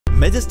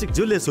Majestic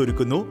Jewellers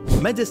ഒരുക്കുന്നു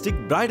majestic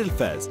bridal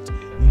fest.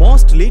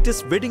 Most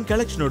latest wedding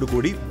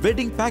കളക്ഷനോടുകൂടി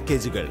wedding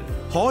പാക്കേജുകൾ.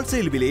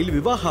 Wholesale വിലയിൽ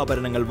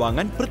വിവാഹാഭരണങ്ങൾ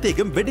വാങ്ങാൻ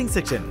പ്രത്യേകം വെഡിംഗ്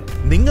സെക്ഷൻ.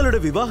 നിങ്ങളുടെ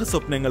വിവാഹ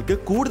സ്വപ്നങ്ങൾക്ക്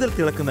കൂടുതൽ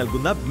തിളക്കം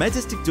നൽകുന്ന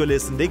majestic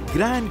ജ്വല്ലേഴ്സിന്റെ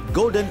grand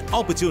golden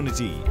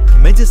opportunity.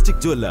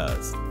 Majestic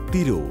Jewellers,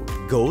 Tirur.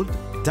 Gold,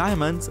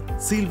 diamonds,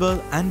 silver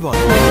and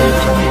water.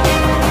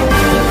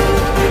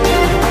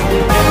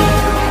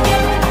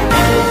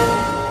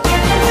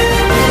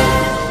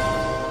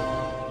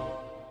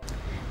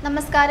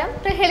 നമസ്കാരം,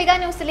 പ്രഹേളിക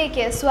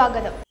ന്യൂസിലേക്ക്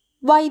സ്വാഗതം.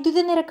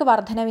 വൈദ്യുതി നിരക്ക്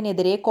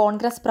വർധനവിനെതിരെ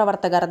കോൺഗ്രസ്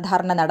പ്രവർത്തകർ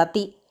ധർണ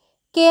നടത്തി.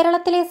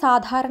 കേരളത്തിലെ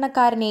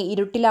സാധാരണക്കാരനെ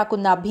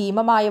ഇരുട്ടിലാക്കുന്ന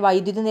ഭീമമായ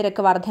വൈദ്യുതി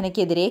നിരക്ക്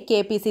വർധനയ്ക്കെതിരെ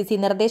KPCC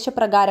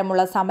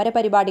നിർദ്ദേശപ്രകാരമുള്ള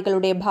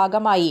സമരപരിപാടികളുടെ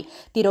ഭാഗമായി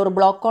തിരൂർ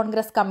ബ്ലോക്ക്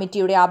കോൺഗ്രസ്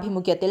കമ്മിറ്റിയുടെ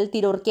ആഭിമുഖ്യത്തിൽ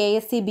തിരൂർ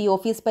KSCB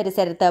ഓഫീസ്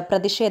പരിസരത്ത്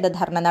പ്രതിഷേധ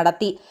ധർണ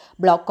നടത്തി.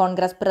 Block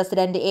Congress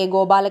president A.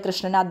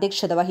 Gopalakrishnan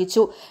അധ്യക്ഷത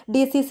വഹിച്ചു.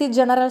 DCC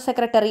general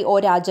secretary O.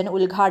 Rajan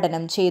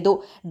ഉദ്ഘാടനം ചെയ്തു.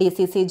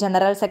 DCC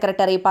general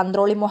secretary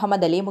Panthroli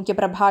Muhammad Ali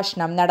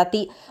മുഖ്യപ്രഭാഷണം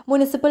നടത്തി.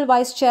 Municipal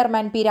vice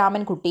chairman P.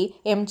 Ramankutty,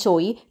 M.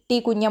 ചോയി,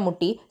 T.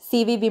 കുഞ്ഞമുട്ടി,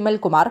 CV.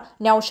 വിമൽകുമാർ,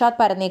 നൌഷാദ്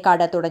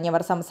പരന്നേക്കാട്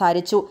തുടങ്ങിയവർ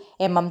സംസാരിച്ചു.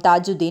 MM.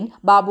 Thajudheen,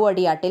 Babu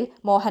അടിയാട്ടിൽ,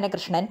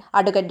 Mohanakrishnan,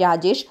 advocate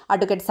Rajesh,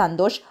 advocate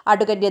Santhosh,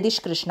 advocate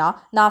Ratheesh Krishna,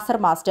 Nasar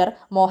master,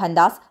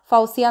 Mohandas,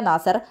 Fousiya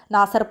Nasar,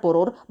 Nasar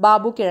Purur,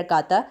 Babu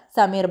Kizhakkath,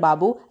 Sameer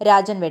Babu,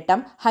 Rajan വെട്ടം,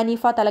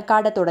 ഹനീഫ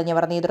തലക്കാട്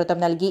തുടങ്ങിയവർ നേതൃത്വം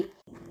നൽകി.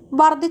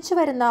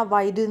 വർദ്ധിച്ചുവരുന്ന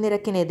വൈദ്യുതി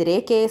നിരക്കിനെതിരെ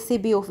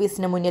KSCB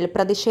ഓഫീസിന് മുന്നിൽ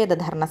പ്രതിഷേധ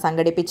ധർണ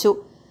സംഘടിപ്പിച്ചു.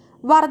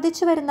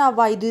 വർദ്ധിച്ചുവരുന്ന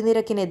വൈദ്യുതി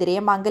നിരക്കിനെതിരെ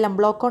മംഗലം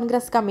block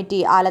Congress committee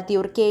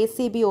Alathiyur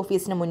KSCB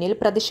ഓഫീസിന് മുന്നിൽ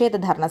പ്രതിഷേധ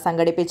ധർണ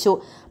സംഘടിപ്പിച്ചു.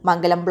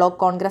 മംഗലം block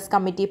Congress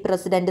committee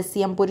president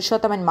CM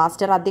Purushothaman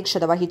master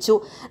അധ്യക്ഷത വഹിച്ചു.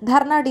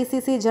 ധർണ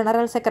DCC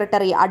general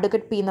secretary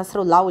advocate P.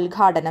 Nasrullah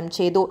ഉദ്ഘാടനം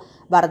ചെയ്തു.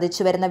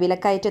 വർദ്ധിച്ചുവരുന്ന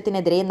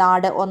വിലക്കയറ്റത്തിനെതിരെ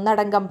നാട്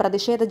ഒന്നടങ്കം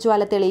പ്രതിഷേധ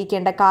ജ്വാല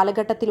തെളിയിക്കേണ്ട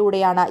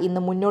കാലഘട്ടത്തിലൂടെയാണ്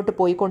ഇന്ന് മുന്നോട്ട്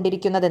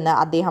പോയിക്കൊണ്ടിരിക്കുന്നതെന്ന്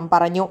അദ്ദേഹം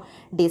പറഞ്ഞു.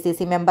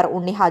 DCC member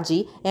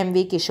Unnihaji,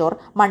 MV Kishore,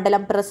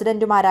 മണ്ഡലം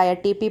പ്രസിഡന്റുമാരായ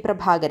TP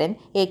Prabhakaran,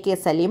 AK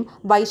Saleem,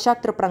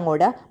 Vaishakh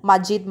Triprangode,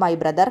 Majeed my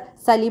brother,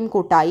 Saleem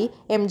കൂട്ടായി,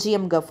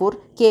 MGM Gafoor,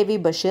 KV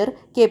Basheer,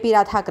 KP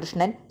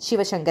Radhakrishnan,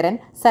 Sivasankaran,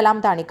 സലാം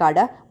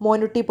താണിക്കാട്,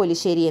 മോനുട്ടി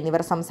പൊലിശ്ശേരി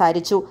എന്നിവർ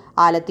സംസാരിച്ചു.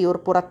 ആലത്തിയൂർ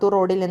പുറത്തൂർ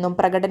റോഡിൽ നിന്നും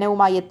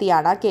പ്രകടനവുമായി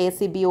എത്തിയാണ്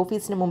KSCB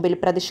ഓഫീസിന് മുമ്പിൽ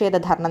പ്രതിഷേധ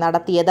ധർണ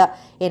നടത്തിയത്.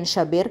 N.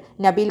 ഷബീർ,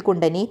 നബീൽ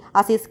കുണ്ടനി,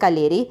 അസീസ്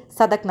കല്ലേരി,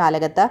 സദക്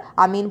നാലകത്ത്,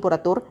 അമീൻ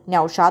പുറത്തൂർ,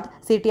 നൌഷാദ്,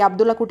 CT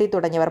അബ്ദുള്ളക്കുട്ടി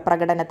തുടങ്ങിയവർ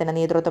പ്രകടനത്തിന്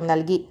നേതൃത്വം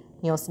നൽകി.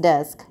 ന്യൂസ്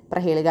ഡെസ്ക്,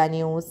 പ്രഹേളിക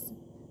ന്യൂസ്.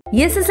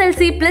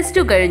 SSLC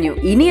 +2 കഴിഞ്ഞു.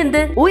 ഇനി എന്ത്?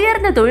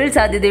 ഉയർന്ന തൊഴിൽ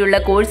സാധ്യതയുള്ള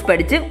കോഴ്സ്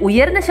പഠിച്ച്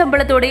ഉയർന്ന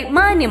ശമ്പളത്തോടെ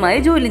മാന്യമായ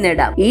ജോലി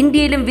നേടാം.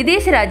 ഇന്ത്യയിലും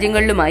വിദേശ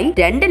രാജ്യങ്ങളിലുമായി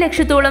 2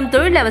 ലക്ഷത്തോളം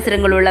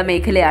തൊഴിലവസരങ്ങളുള്ള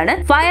മേഖലയാണ്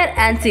ഫയർ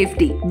ആൻഡ്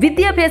സേഫ്റ്റി.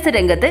 വിദ്യാഭ്യാസ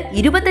രംഗത്ത്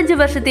 25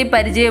 വർഷത്തെ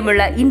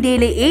പരിചയമുള്ള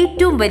ഇന്ത്യയിലെ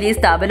ഏറ്റവും വലിയ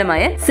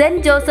സ്ഥാപനമായ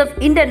saint Joseph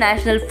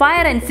international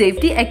fire and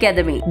safety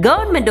academy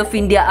government of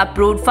India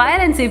approved fire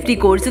and safety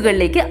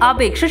കോഴ്സുകളിലേക്ക്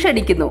അപേക്ഷ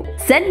ക്ഷണിക്കുന്നു.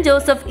 Saint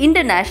Joseph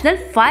international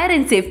fire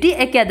and safety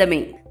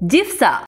academy, ജിഫ്സ.